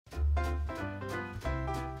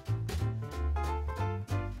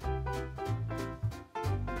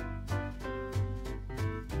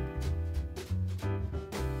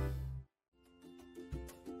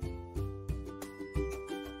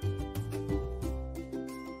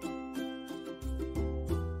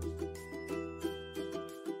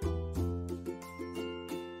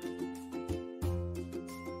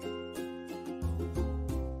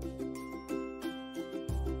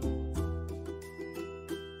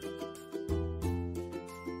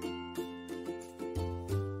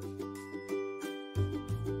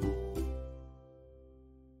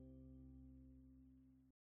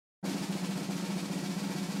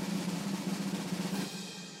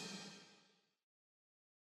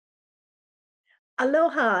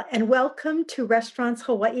Aloha and welcome to Restaurants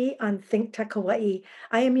Hawaii on Think Tech Hawaii.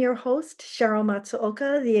 I am your host, Cheryl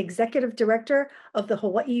Matsuoka, the Executive Director of the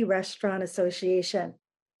Hawaii Restaurant Association.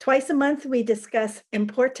 Twice a month, we discuss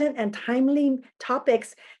important and timely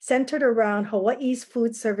topics centered around Hawaii's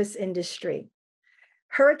food service industry.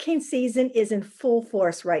 Hurricane season is in full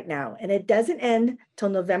force right now, and it doesn't end till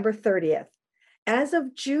November 30th. As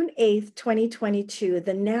of June 8th, 2022,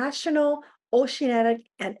 the National Oceanic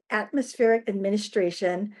and Atmospheric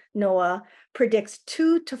Administration, NOAA, predicts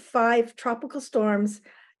 2 to 5 tropical storms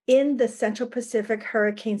in the Central Pacific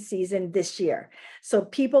hurricane season this year. So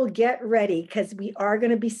people get ready because we are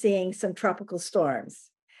going to be seeing some tropical storms.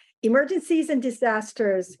 Emergencies and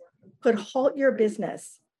disasters could halt your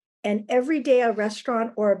business. And every day a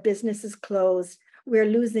restaurant or a business is closed, we're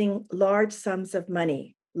losing large sums of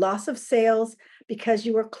money. Loss of sales because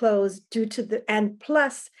you were closed due to and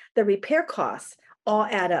plus the repair costs all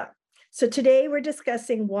add up. So today we're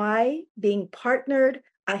discussing why being partnered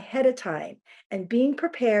ahead of time and being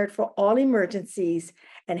prepared for all emergencies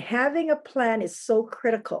and having a plan is so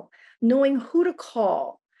critical. Knowing who to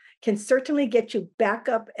call can certainly get you back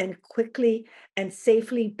up and quickly and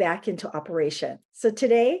safely back into operation. So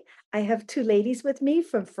today I have two ladies with me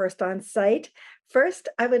from First Onsite. First,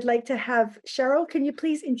 I would like to have Cheryl, can you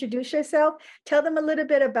please introduce yourself? Tell them a little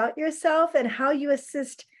bit about yourself and how you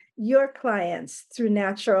assist your clients through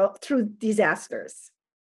disasters.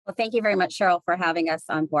 Well, thank you very much, Cheryl, for having us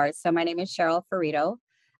on board. So my name is Cheryl Ferrito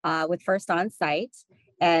with First Onsite,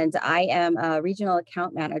 and I am a regional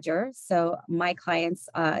account manager. So my clients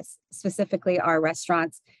specifically are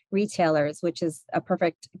restaurants, retailers, which is a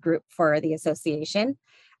perfect group for the association.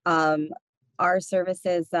 Our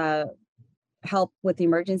services help with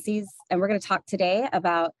emergencies, and we're going to talk today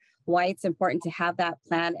about why it's important to have that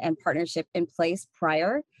plan and partnership in place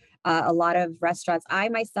prior. A lot of restaurants, I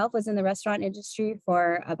myself was in the restaurant industry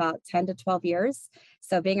for about 10 to 12 years.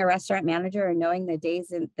 So being a restaurant manager and knowing the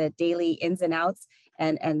days and the daily ins and outs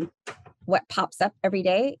and what pops up every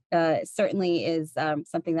day certainly is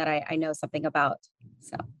something that I know something about.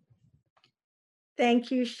 So.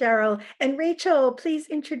 Thank you, Cheryl. And Rachel, please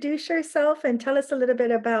introduce yourself and tell us a little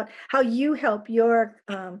bit about how you help your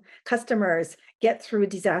customers get through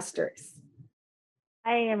disasters.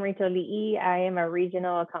 I am Rachel Lee. I am a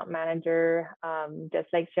regional account manager. Just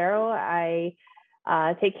like Cheryl, I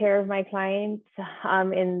take care of my clients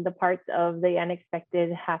in the parts of the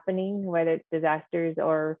unexpected happening, whether it's disasters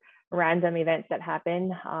or random events that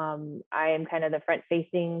happen. I am kind of the front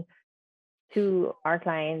facing to our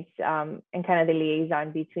clients and kind of the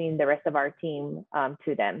liaison between the rest of our team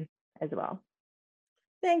to them as well.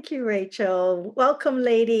 Thank you, Rachel. Welcome,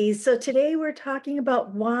 ladies. So today we're talking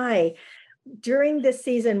about why during this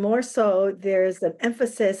season, more so, there's an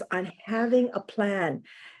emphasis on having a plan.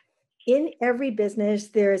 In every business,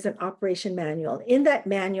 there is an operation manual. In that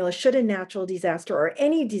manual, should a natural disaster or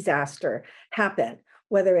any disaster happen,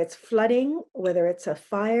 whether it's flooding, whether it's a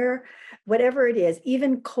fire, whatever it is,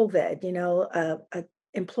 even COVID, a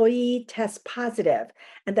employee tests positive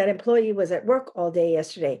and that employee was at work all day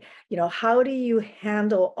yesterday. How do you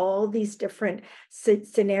handle all these different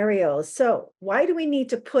scenarios? So why do we need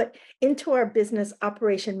to put into our business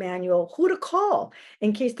operation manual who to call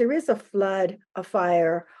in case there is a flood, a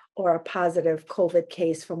fire, or a positive COVID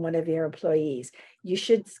case from one of your employees? You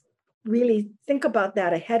should really think about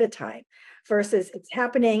that ahead of time versus it's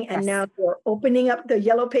happening and now you're opening up the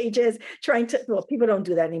yellow pages well, people don't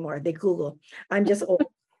do that anymore. They Google. I'm just old.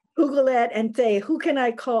 Google it and say, who can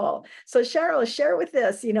I call? So Cheryl, share with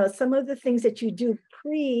us, some of the things that you do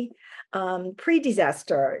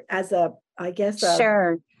pre-disaster as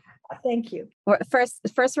Sure. Thank you. First,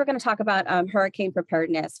 we're going to talk about hurricane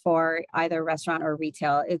preparedness for either restaurant or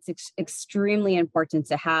retail. It's extremely important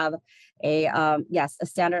to have a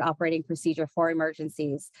standard operating procedure for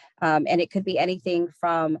emergencies. And it could be anything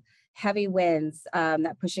from heavy winds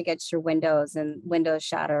that push against your windows and windows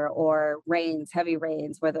shatter, or heavy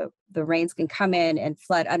rains where the rains can come in and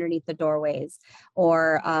flood underneath the doorways,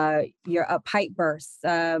 or a pipe bursts,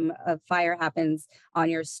 a fire happens on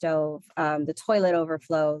your stove, the toilet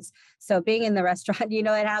overflows. So being in the restaurant,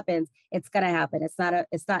 it happens. It's going to happen. It's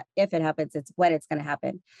not if it happens, it's when it's going to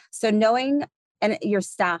happen. So knowing, and your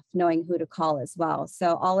staff knowing who to call as well.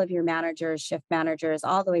 So all of your managers, shift managers,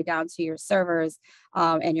 all the way down to your servers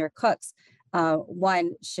and your cooks,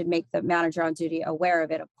 one should make the manager on duty aware of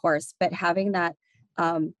it, of course, but having that,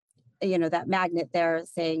 that magnet there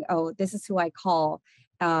saying, oh, this is who I call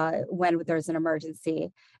when there's an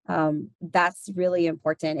emergency. That's really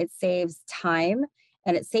important. It saves time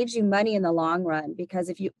and it saves you money in the long run,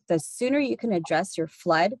 because the sooner you can address your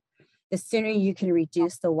flood the sooner you can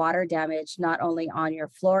reduce the water damage, not only on your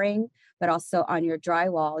flooring, but also on your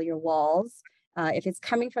drywall, your walls. If it's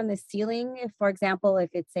coming from the ceiling, if, for example, if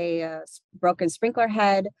it's a, broken sprinkler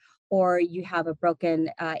head, or you have a broken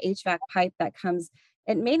HVAC pipe that comes,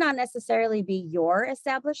 it may not necessarily be your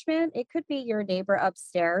establishment. It could be your neighbor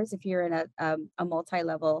upstairs if you're in a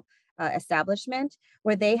multi-level establishment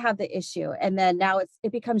where they have the issue, and then now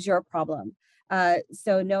it becomes your problem.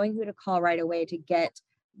 So knowing who to call right away to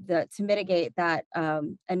mitigate that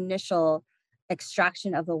initial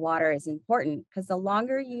extraction of the water is important, because the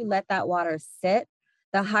longer you let that water sit,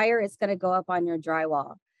 the higher it's going to go up on your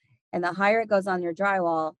drywall. And the higher it goes on your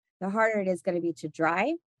drywall, the harder it is going to be to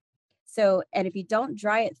dry. So, and if you don't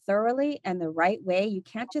dry it thoroughly and the right way, you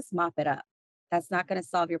can't just mop it up. That's not going to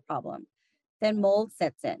solve your problem. Then mold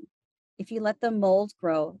sets in. If you let the mold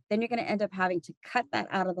grow, then you're going to end up having to cut that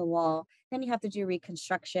out of the wall. Then you have to do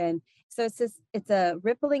reconstruction. So it's a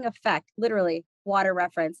rippling effect, literally water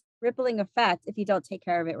reference, rippling effect if you don't take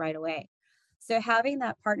care of it right away. So having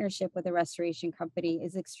that partnership with a restoration company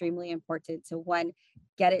is extremely important to, one,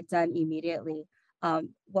 get it done immediately.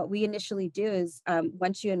 What we initially do is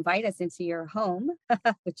once you invite us into your home,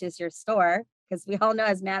 which is your store, because we all know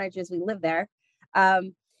as managers, we live there.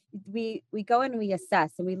 We go in and we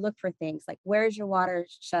assess and we look for things like, where's your water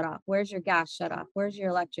shut off? Where's your gas shut off? Where's your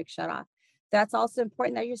electric shut off? That's also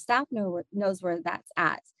important that your staff knows where that's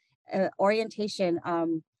at. Orientation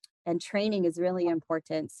and training is really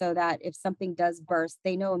important, so that if something does burst,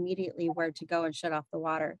 they know immediately where to go and shut off the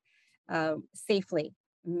water safely.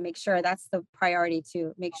 Make sure that's the priority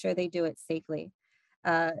too. Make sure they do it safely.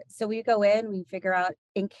 So we go in, we figure out,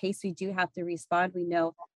 in case we do have to respond, we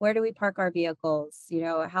know, where do we park our vehicles?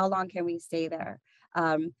 How long can we stay there?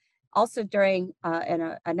 Also during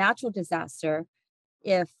a natural disaster,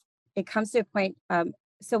 if it comes to a point,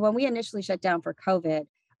 so when we initially shut down for COVID,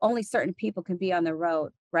 only certain people can be on the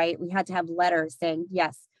road, right? We had to have letters saying,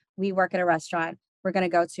 yes, we work at a restaurant. We're going to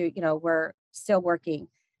go to, we're still working.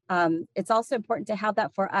 It's also important to have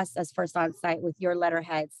that for us as First Onsite, with your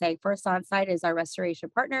letterhead saying First Onsite is our restoration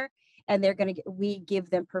partner, and we give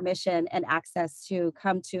them permission and access to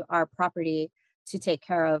come to our property to take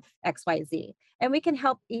care of XYZ. And we can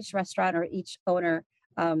help each restaurant or each owner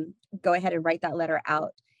go ahead and write that letter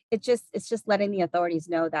out. It's just letting the authorities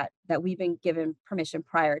know that we've been given permission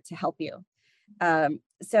prior to help you.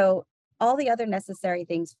 So all the other necessary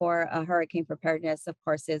things for hurricane preparedness, of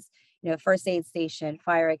course, is first aid station,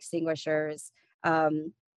 fire extinguishers,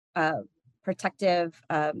 protective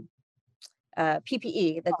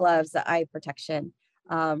PPE, the gloves, the eye protection.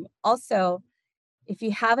 Also, if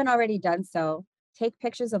you haven't already done so, take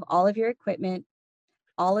pictures of all of your equipment,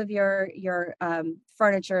 all of your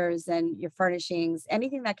furnitures and your furnishings,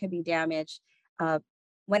 anything that can be damaged,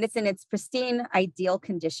 when it's in its pristine, ideal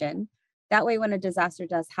condition. That way, when a disaster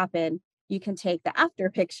does happen, you can take the after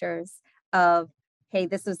pictures of, hey,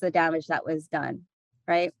 this was the damage that was done,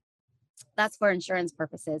 right? That's for insurance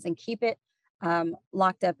purposes, and keep it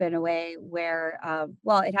locked up in a way where,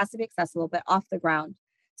 it has to be accessible, but off the ground.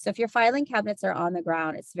 So if your filing cabinets are on the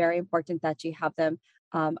ground, it's very important that you have them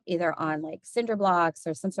either on like cinder blocks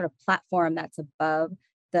or some sort of platform that's above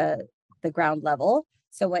the ground level.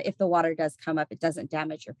 So if the water does come up, it doesn't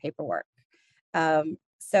damage your paperwork.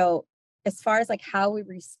 So as far as like how we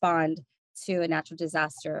respond to a natural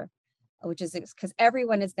disaster, which is because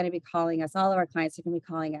everyone is going to be calling us, all of our clients are going to be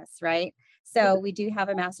calling us, right? So we do have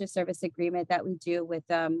a master service agreement that we do with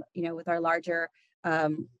with our larger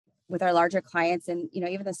clients, and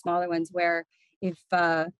even the smaller ones, where if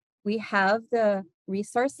we have the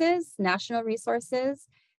resources, national resources,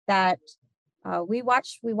 that we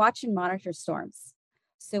watch and monitor storms.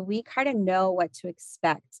 So we kind of know what to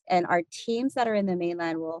expect, and our teams that are in the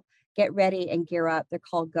mainland will get ready and gear up. They're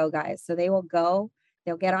called Go Guys. So they will go,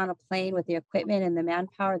 they'll get on a plane with the equipment and the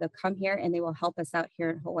manpower. They'll come here and they will help us out here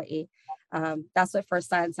in Hawaii. That's what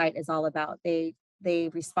First Onsite is all about. They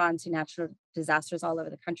respond to natural disasters all over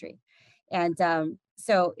the country. And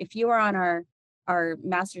so if you are on our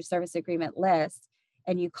master service agreement list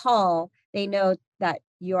and you call, they know that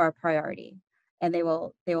you are a priority, and they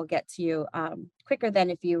will get to you quicker than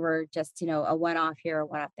if you were just, a one-off here or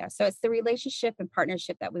one-off there. So it's the relationship and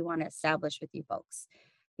partnership that we want to establish with you folks.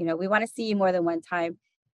 We want to see you more than one time.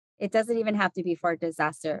 It doesn't even have to be for a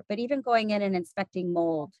disaster, but even going in and inspecting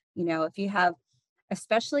mold, if you have,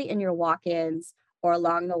 especially in your walk-ins or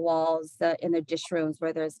along the walls, in the dish rooms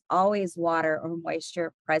where there's always water or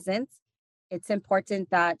moisture present, it's important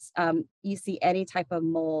that you see any type of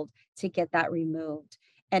mold to get that removed.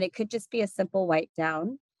 And it could just be a simple wipe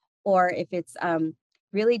down, or if it's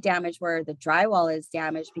really damaged where the drywall is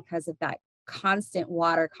damaged because of that constant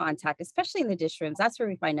water contact, especially in the dish rooms. That's where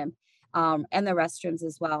we find them, and the restrooms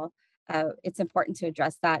as well. It's important to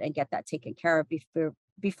address that and get that taken care of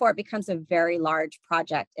before it becomes a very large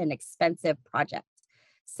project, an expensive project.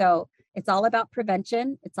 So it's all about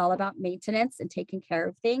prevention. It's all about maintenance and taking care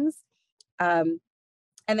of things. Um,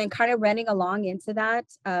 and then kind of running along into that,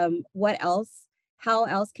 what else? How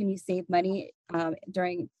else can you save money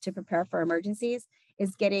to prepare for emergencies?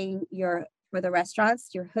 Is getting for the restaurants,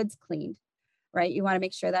 your hoods cleaned, right? You want to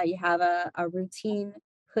make sure that you have a routine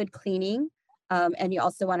hood cleaning. And you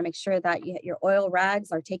also want to make sure that your oil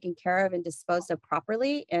rags are taken care of and disposed of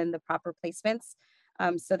properly in the proper placements,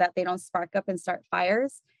 so that they don't spark up and start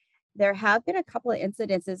fires. There have been a couple of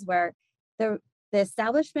incidences where the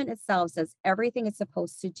establishment itself does everything it's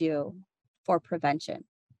supposed to do for prevention,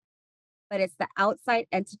 but it's the outside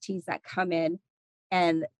entities that come in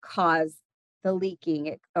and cause the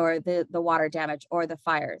leaking or the water damage or the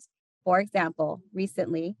fires. For example,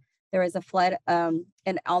 recently there was a flood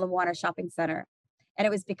in Ala Moana Shopping Center. And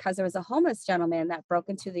it was because there was a homeless gentleman that broke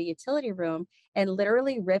into the utility room and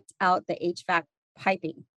literally ripped out the HVAC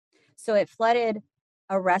piping. So it flooded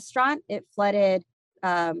a restaurant, it flooded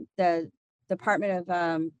the Department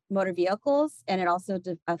of Motor Vehicles, and it also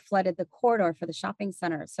flooded the corridor for the shopping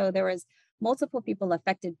center. So there was multiple people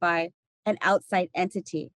affected by an outside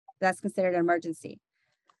entity. That's considered an emergency.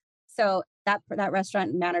 So that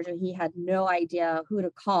restaurant manager, he had no idea who to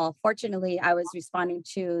call. Fortunately, I was responding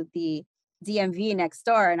to the DMV next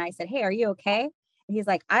door, and I said, "Hey, are you okay?" And he's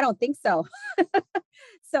like, "I don't think so."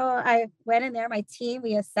 So I went in there, my team,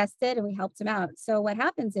 we assessed it and we helped him out. So what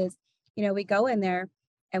happens is, we go in there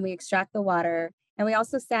and we extract the water, and we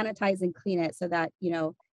also sanitize and clean it so that,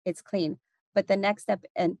 it's clean. But the next step,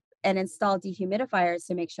 and install dehumidifiers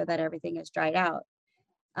to make sure that everything is dried out.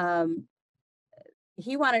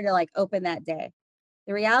 He wanted to open that day.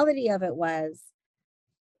 The reality of it was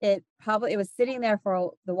the water was sitting there for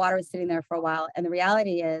a while. And the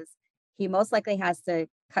reality is he most likely has to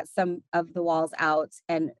cut some of the walls out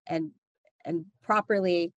and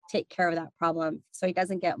properly take care of that problem so he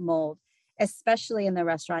doesn't get mold, especially in the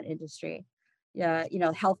restaurant industry. Yeah,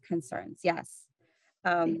 health concerns. Yes.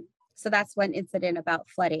 So that's one incident about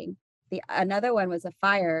flooding. Another one was a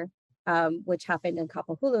fire, which happened in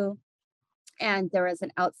Kapahulu. And there was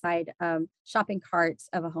an outside shopping cart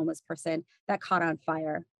of a homeless person that caught on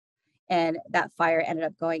fire. And that fire ended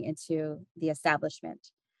up going into the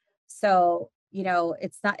establishment. So,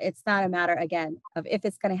 it's not a matter, again, of if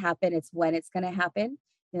it's going to happen, it's when it's going to happen.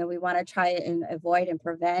 We want to try and avoid and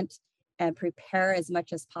prevent and prepare as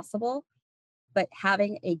much as possible. But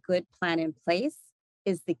having a good plan in place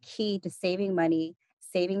is the key to saving money,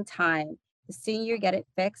 saving time. The sooner you get it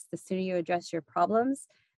fixed, the sooner you address your problems,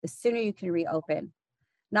 the sooner you can reopen,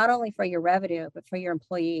 not only for your revenue, but for your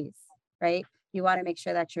employees, right? You want to make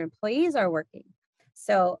sure that your employees are working.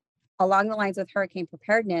 So along the lines with hurricane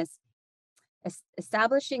preparedness,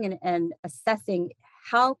 establishing and assessing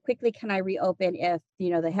how quickly can I reopen if,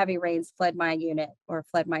 the heavy rains flood my unit or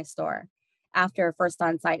flood my store after first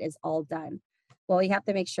on site is all done. Well, you have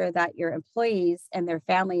to make sure that your employees and their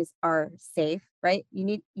families are safe, right?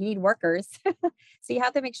 You need workers. So you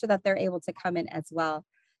have to make sure that they're able to come in as well.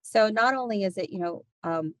 So not only is it,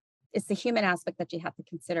 it's the human aspect that you have to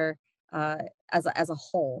consider as a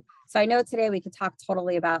whole. So I know today we could talk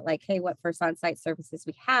totally about hey, what first on-site services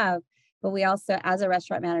we have, but we also, as a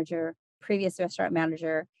restaurant manager, previous restaurant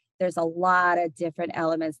manager, there's a lot of different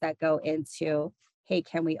elements that go into, hey,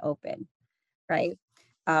 can we open, right?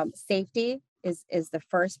 Safety is the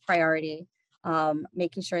first priority.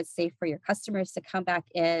 Making sure it's safe for your customers to come back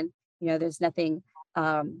in. There's nothing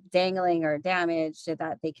dangling or damaged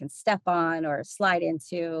that they can step on or slide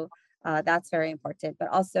into. That's very important, but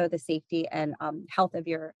also the safety and health of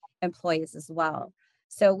your employees as well.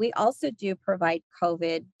 So we also do provide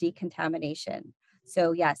COVID decontamination.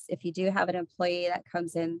 So yes, if you do have an employee that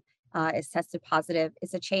comes in, is tested positive,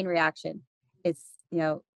 it's a chain reaction. It's,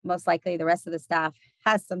 most likely the rest of the staff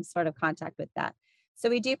has some sort of contact with that. So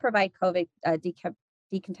we do provide COVID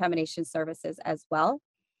decontamination services as well.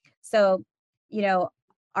 So,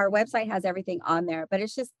 our website has everything on there, but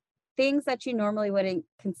it's just things that you normally wouldn't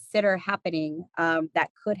consider happening that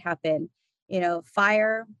could happen.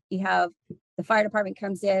 Fire, you have the fire department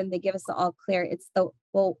comes in, they give us the all clear. It's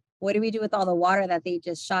well, what do we do with all the water that they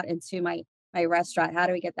just shot into my restaurant? How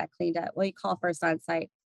do we get that cleaned up? Well, you call first on site.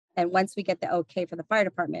 And once we get the okay from the fire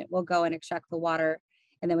department, we'll go and extract the water,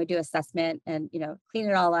 and then we do assessment and, clean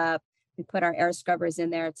it all up. We put our air scrubbers in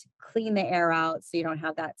there to clean the air out so you don't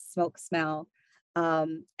have that smoke smell.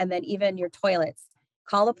 And then even your toilets,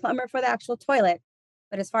 call a plumber for the actual toilet.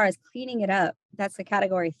 But as far as cleaning it up, that's the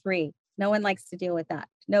category 3. No one likes to deal with that.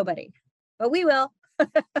 Nobody. But we will.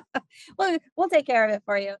 We'll take care of it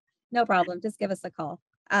for you. No problem. Just give us a call.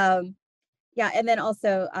 Yeah, and then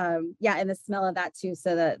also, yeah, and the smell of that too.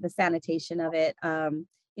 So the sanitation of it,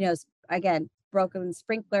 again, broken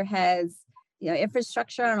sprinkler heads,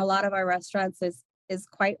 infrastructure on a lot of our restaurants is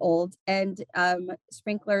quite old, and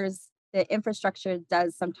sprinklers, the infrastructure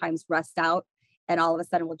does sometimes rust out, and all of a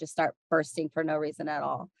sudden will just start bursting for no reason at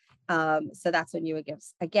all. So that's when you would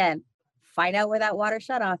again, find out where that water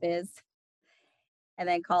shutoff is, and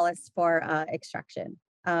then call us for extraction.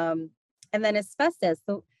 And then asbestos.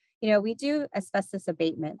 So, we do asbestos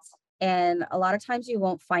abatement, and a lot of times you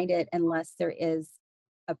won't find it unless there is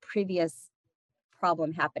a previous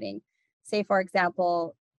problem happening. Say, for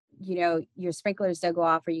example, your sprinklers don't go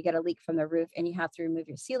off or you get a leak from the roof and you have to remove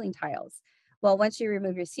your ceiling tiles. Well, once you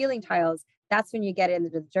remove your ceiling tiles, that's when you get into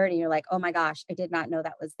the dirt and you're like, oh my gosh, I did not know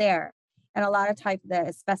that was there. And a lot of times the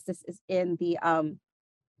asbestos is in the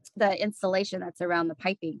insulation that's around the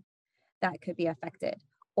piping that could be affected.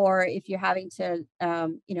 Or if you're having to,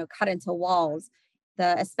 cut into walls,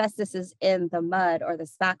 the asbestos is in the mud or the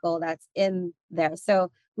spackle that's in there.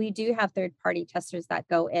 So we do have third-party testers that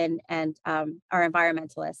go in, and our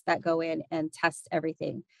environmentalists that go in and test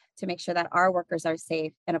everything to make sure that our workers are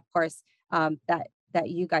safe, and of course that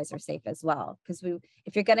you guys are safe as well. Because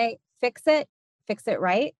if you're gonna fix it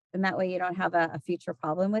right, and that way you don't have a future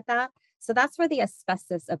problem with that. So that's where the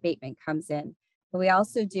asbestos abatement comes in. But we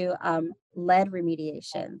also do lead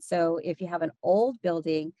remediation. So if you have an old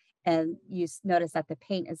building and you notice that the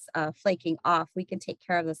paint is flaking off, we can take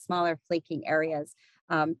care of the smaller flaking areas,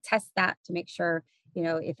 test that to make sure,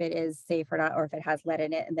 if it is safe or not, or if it has lead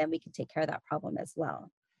in it, and then we can take care of that problem as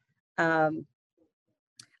well.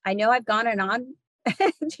 I know I've gone and on.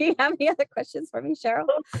 Do you have any other questions for me, Cheryl?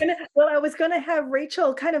 Well, I was going to have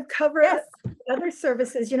Rachel kind of cover Yes. other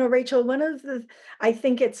services. Rachel, I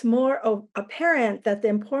think it's more apparent that the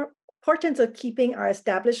importance of keeping our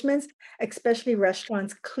establishments, especially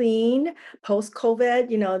restaurants, clean post-COVID.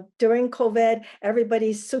 During COVID,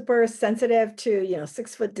 everybody's super sensitive to,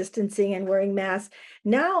 6-foot distancing and wearing masks.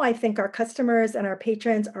 Now I think our customers and our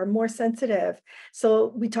patrons are more sensitive.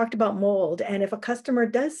 So we talked about mold, and if a customer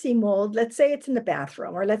does see mold, let's say it's in the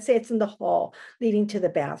bathroom, or let's say it's in the hall leading to the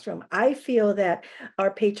bathroom, I feel that our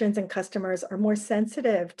patrons and customers are more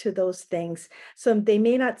sensitive to those things. So they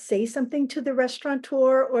may not say something to the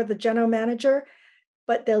restaurateur or the general manager,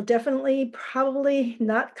 but they'll definitely probably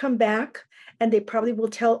not come back, and they probably will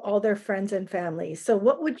tell all their friends and family. So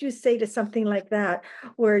what would you say to something like that,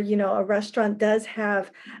 where, a restaurant does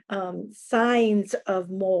have signs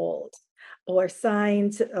of mold or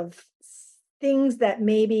signs of things that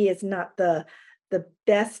maybe is not the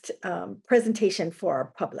best presentation for our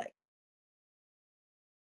public?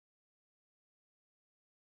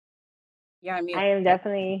 You're on mute. I am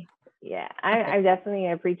definitely, yeah, I'm definitely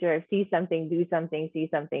a preacher of see something, do something, see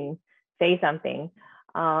something, say something.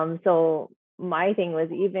 So my thing was,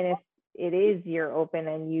 even if it is you're open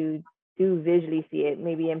and you do visually see it,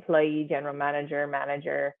 maybe employee, general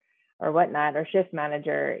manager, or whatnot, or shift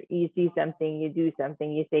manager, you see something, you do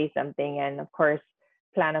something, you say something, and of course,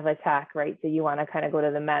 plan of attack, right? So you want to kind of go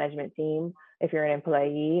to the management team if you're an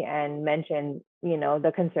employee and mention,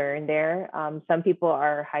 the concern there. Some people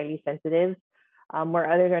are highly sensitive,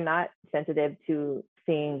 where others are not sensitive to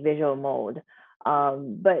seeing visual mold.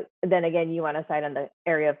 But then again, you want to cite on the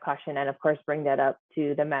area of caution, and of course, bring that up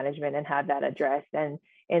to the management and have that addressed. And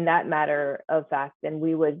in that matter of fact, then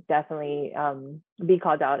we would definitely be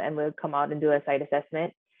called out, and we would come out and do a site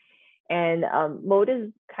assessment. And mold is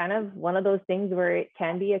kind of one of those things where it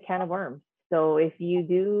can be a can of worms. So if you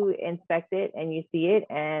do inspect it and you see it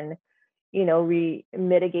and,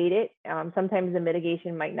 mitigate it, sometimes the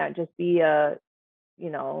mitigation might not just be a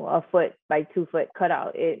 1-foot by 2-foot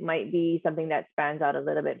cutout. It might be something that spans out a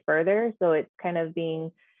little bit further. So it's kind of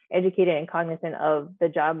being educated and cognizant of the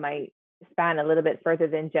job might span a little bit further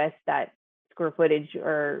than just that square footage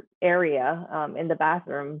or area in the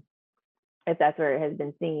bathroom, if that's where it has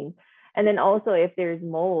been seen. And then also, if there's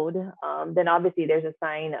mold, then obviously there's a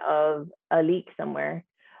sign of a leak somewhere,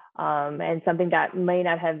 and something that may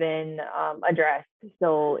not have been addressed.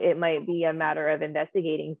 So it might be a matter of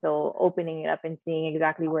investigating. So opening it up and seeing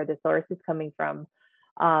exactly where the source is coming from.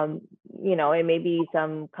 It may be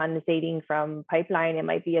some condensating from pipeline. It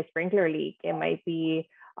might be a sprinkler leak. It might be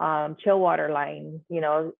chill water line,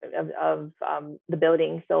 of the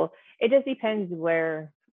building. So it just depends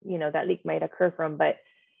where, that leak might occur from. But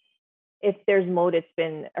if there's mold, it's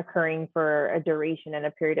been occurring for a duration and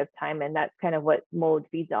a period of time, and that's kind of what mold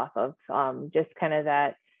feeds off of. Just kind of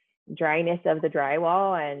that, dryness of the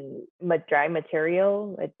drywall and dry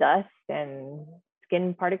material with dust and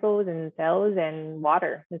skin particles and cells and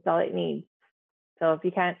water. That's all it needs. So if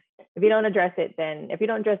you don't address it, then if you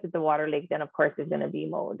don't address it, the water leak, then of course there's going to be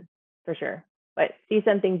mold for sure. But see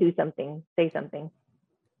something, do something, say something.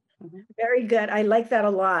 Very good. I like that a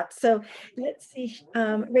lot. So let's see,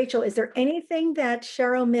 Rachel, is there anything that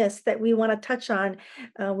Cheryl missed that we want to touch on?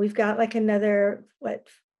 We've got like another,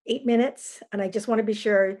 8 minutes, and I just want to be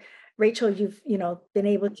sure, Rachel, you've, been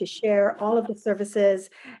able to share all of the services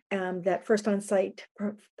that First Onsite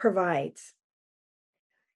provides.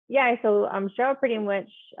 Yeah, so Cheryl pretty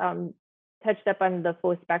much touched up on the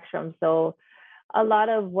full spectrum. So a lot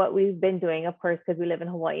of what we've been doing, of course, because we live in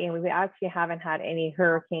Hawaii and we actually haven't had any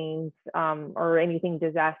hurricanes or anything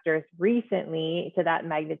disastrous recently to that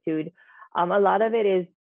magnitude. A lot of it is,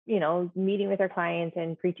 meeting with our clients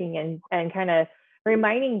and preaching and kind of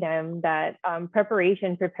reminding them that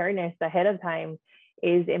preparedness ahead of time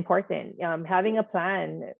is important. Having a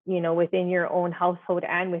plan, within your own household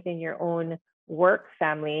and within your own work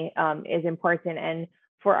family is important. And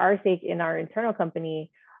for our sake in our internal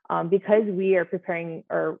company, because we are preparing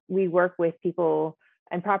or we work with people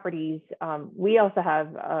and properties, we also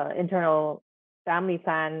have an internal family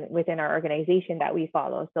plan within our organization that we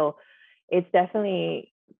follow. So it's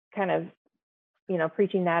definitely kind of,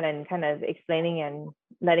 preaching that and kind of explaining and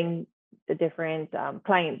letting the different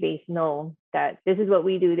client base know that this is what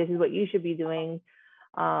we do, this is what you should be doing,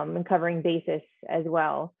 and covering basis as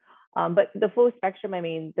well. But the full spectrum, I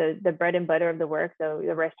mean, the bread and butter of the work,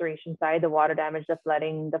 the restoration side, the water damage, the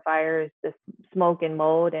flooding, the fires, the smoke and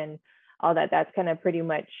mold and all that, that's kind of pretty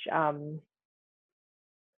much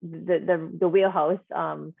the wheelhouse.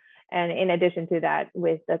 And in addition to that,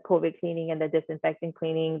 with the COVID cleaning and the disinfectant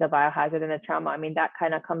cleaning, the biohazard and the trauma, I mean, that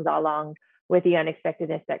kind of comes along with the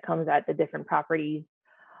unexpectedness that comes at the different properties,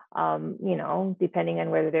 depending on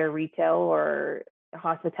whether they're retail or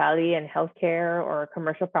hospitality and healthcare or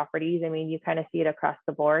commercial properties. I mean, you kind of see it across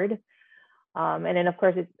the board. And then of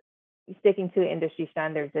course it's sticking to industry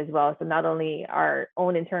standards as well. So not only our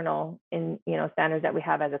own internal standards that we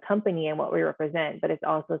have as a company and what we represent, but it's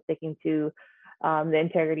also sticking to the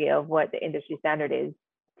integrity of what the industry standard is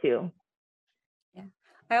too. Yeah.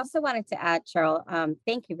 I also wanted to add, Cheryl,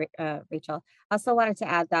 thank you, Rachel. I also wanted to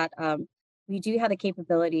add that we do have the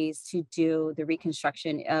capabilities to do the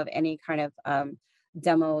reconstruction of any kind of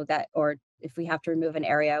demo or if we have to remove an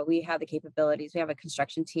area, we have the capabilities. We have a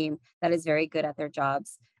construction team that is very good at their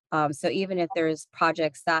jobs. So even if there's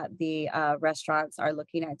projects that the restaurants are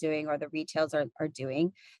looking at doing or the retails are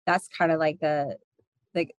doing, that's kind of like the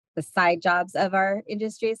side jobs of our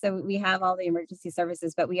industry. So we have all the emergency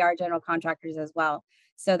services, but we are general contractors as well.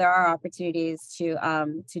 So there are opportunities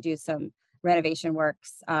to do some renovation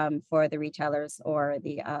works for the retailers or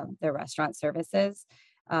the restaurant services.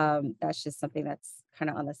 That's just something that's kind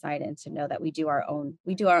of on the side, and to know that we do our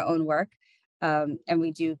own work, and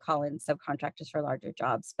we do call in subcontractors for larger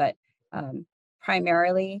jobs. But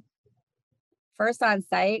primarily, First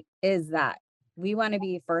Onsite is that we want to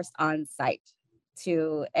be first on site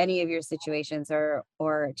to any of your situations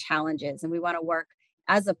or challenges. And we want to work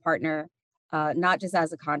as a partner, not just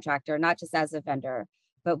as a contractor, not just as a vendor,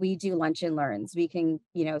 but we do lunch and learns. We can,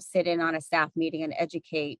 sit in on a staff meeting and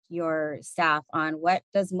educate your staff on what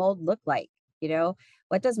does mold look like,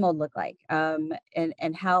 what does mold look like,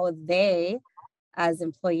 and how they, as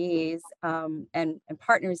employees and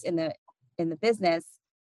partners in the business,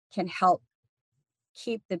 can help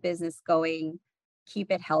keep the business going,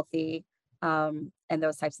 keep it healthy, and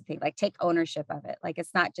those types of things. Like, take ownership of it. Like,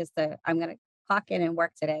 it's not just I'm going to clock in and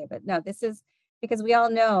work today, but no, this is because we all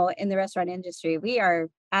know in the restaurant industry, we are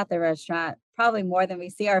at the restaurant probably more than we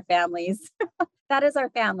see our families. That is our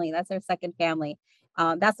family. That's our second family.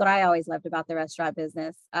 That's what I always loved about the restaurant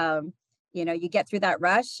business. You get through that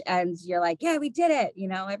rush and you're like, yeah, we did it.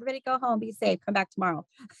 Everybody go home, be safe, come back tomorrow,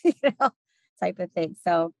 type of thing.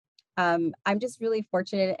 So I'm just really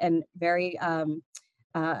fortunate and very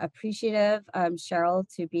appreciative,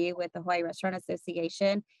 Cheryl, to be with the Hawaii Restaurant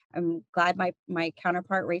Association. I'm glad my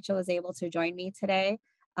counterpart Rachel was able to join me today.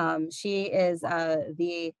 She is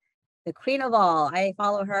the queen of all. I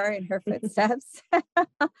follow her in her footsteps,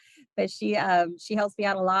 but she helps me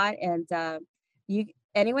out a lot. And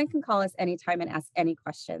anyone can call us anytime and ask any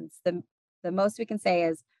questions. The most we can say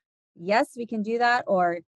is, yes, we can do that,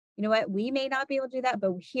 or you know what, we may not be able to do that,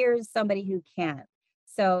 but here's somebody who can.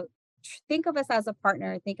 So think of us as a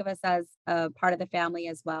partner, think of us as a part of the family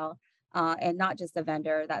as well, and not just a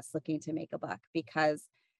vendor that's looking to make a buck. Because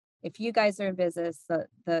if you guys are in business,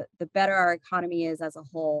 the better our economy is as a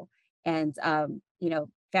whole, and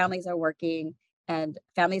families are working, and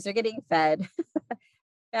families are getting fed.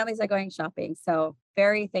 Families are going shopping. So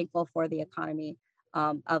very thankful for the economy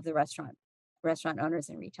of the restaurant owners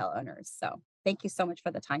and retail owners. So thank you so much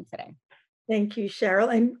for the time today. Thank you,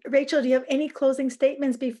 Cheryl. And Rachel, do you have any closing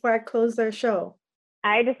statements before I close our show?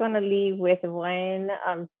 I just want to leave with one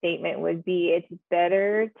statement would be it's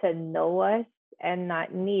better to know us and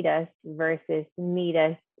not need us versus need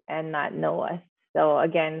us and not know us. So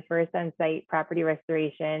again, First On-Site Property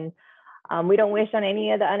Restoration, we don't wish on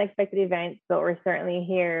any of the unexpected events, but we're certainly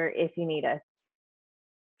here if you need us.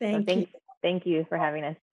 So Thank you. thank you for having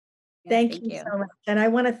us. Yeah, Thank you so much. And I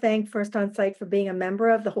want to thank First On-Site for being a member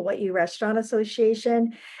of the Hawaii Restaurant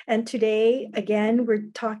Association. And today, again, we're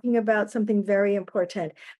talking about something very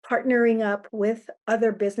important, partnering up with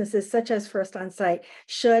other businesses such as First On-Site,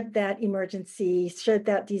 should that emergency, should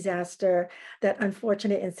that disaster, that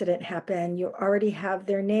unfortunate incident happen. You already have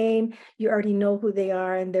their name, you already know who they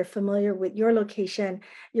are, and they're familiar with your location,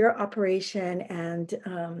 your operation, and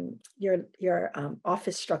your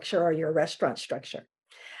office structure or your restaurant structure.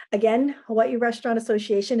 Again, Hawaii Restaurant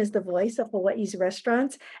Association is the voice of Hawaii's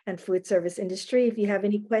restaurants and food service industry. If you have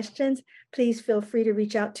any questions, please feel free to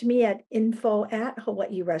reach out to me at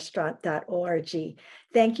info@hawaiirestaurant.org.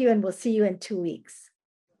 Thank you, and we'll see you in 2 weeks.